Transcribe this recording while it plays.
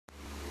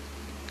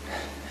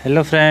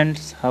Hello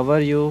friends, how are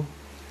you?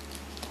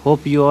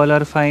 Hope you all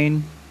are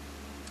fine.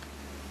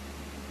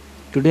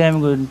 Today I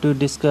am going to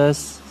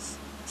discuss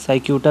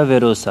Cicuta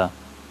verosa,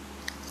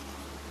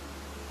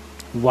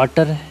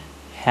 water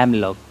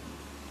hemlock,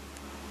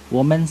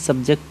 woman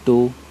subject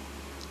to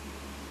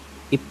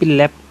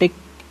epileptic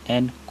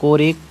and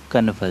choric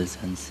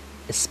convulsions,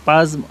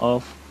 spasm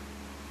of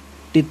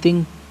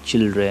teething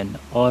children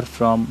or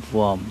from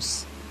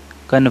worms,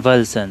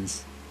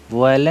 convulsions,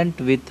 violent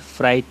with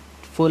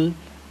frightful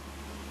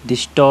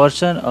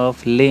distortion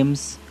of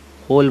limbs,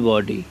 whole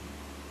body,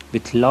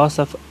 with loss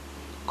of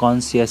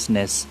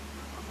consciousness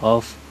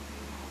of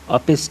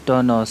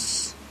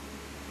epistonos,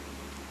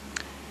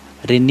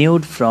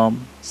 renewed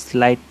from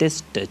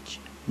slightest touch,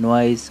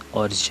 noise,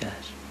 or jar.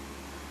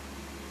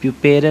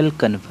 Puerperal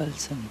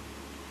convulsion,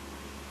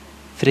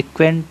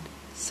 frequent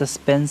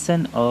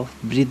suspension of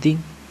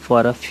breathing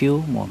for a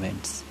few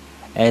moments,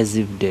 as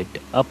if dead.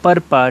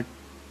 Upper part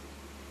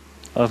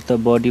of the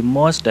body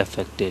most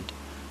affected,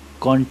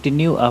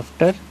 continue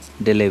after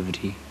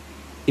delivery.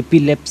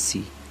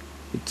 Epilepsy,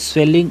 with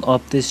swelling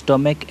of the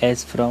stomach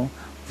as from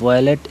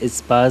violent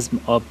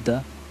spasm of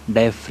the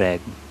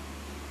diaphragm.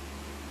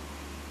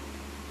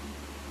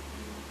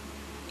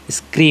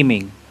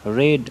 Screaming,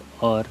 red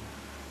or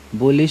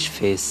bluish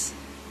face,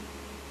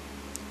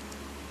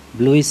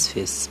 bluish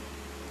face.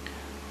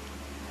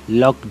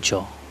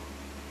 Lockjaw,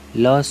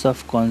 loss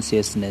of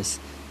consciousness,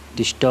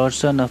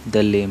 distortion of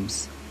the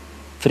limbs,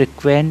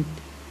 frequent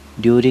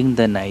during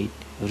the night,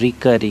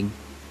 recurring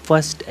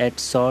first at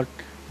short,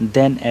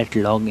 then at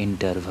long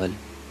interval.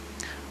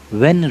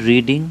 When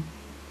reading,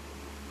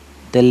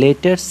 the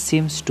letter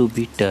seems to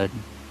be turned,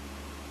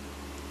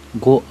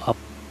 go up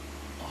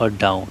or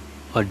down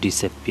or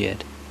disappear.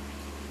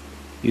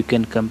 You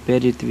can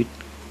compare it with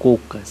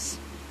coccus.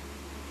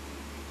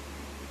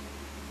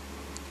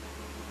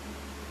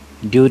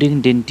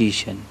 During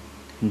dentition,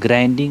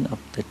 grinding of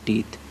the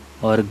teeth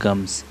or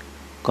gums,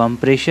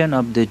 compression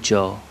of the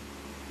jaw,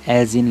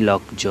 as in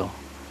lockjaw,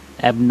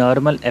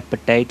 abnormal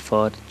appetite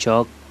for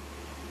chalk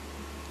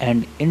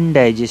and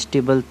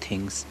indigestible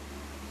things,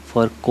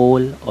 for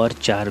coal or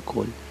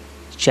charcoal.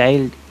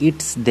 Child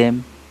eats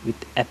them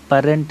with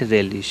apparent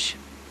relish.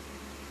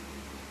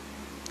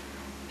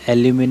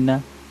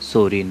 Alumina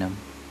sorinum.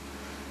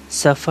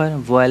 Suffer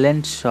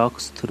violent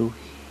shocks through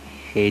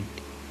head,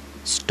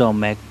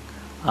 stomach,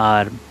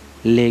 arm,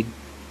 leg,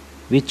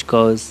 which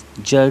cause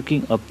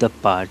jerking of the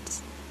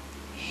parts.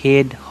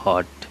 Head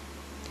hot.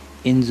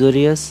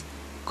 Injurious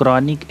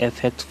chronic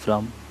effects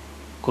from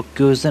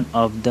concussion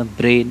of the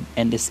brain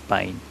and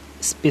spine,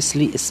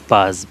 especially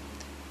spasm,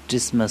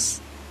 trismus,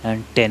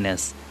 and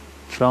tetanus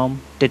from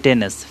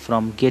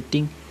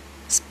getting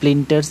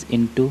splinters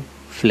into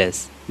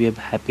flesh. We have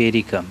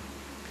hypericum.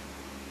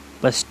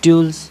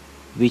 Pustules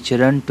which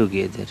run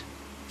together,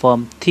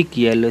 form thick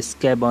yellow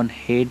scab on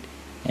head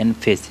and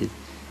faces.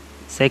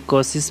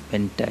 Psychosis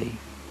mentis.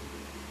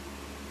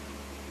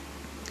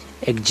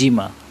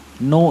 Eczema,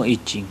 no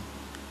itching.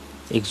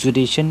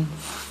 Exudation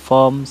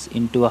forms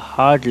into a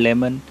hard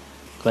lemon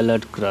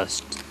colored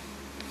crust.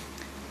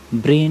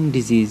 Brain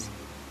disease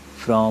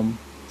from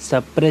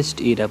suppressed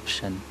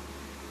eruption.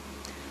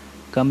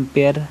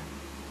 Compare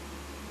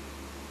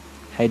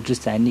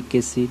hydrocyanic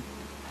acid,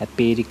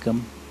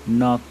 hypericum,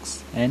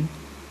 Knox, and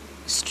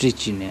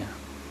strychnia.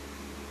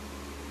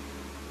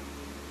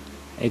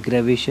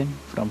 Aggravation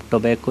from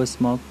tobacco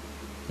smoke,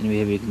 and we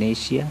have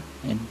ignatia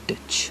and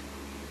touch.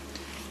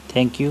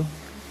 Thank you.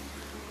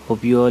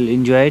 Hope you all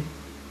enjoyed.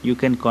 You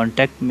can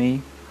contact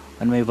me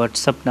on my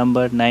WhatsApp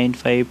number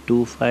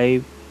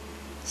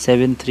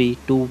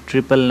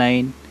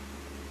 9525732999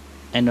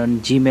 and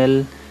on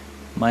Gmail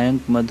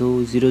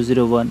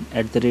mayankmadhu001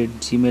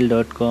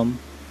 @gmail.com.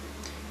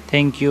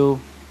 Thank you.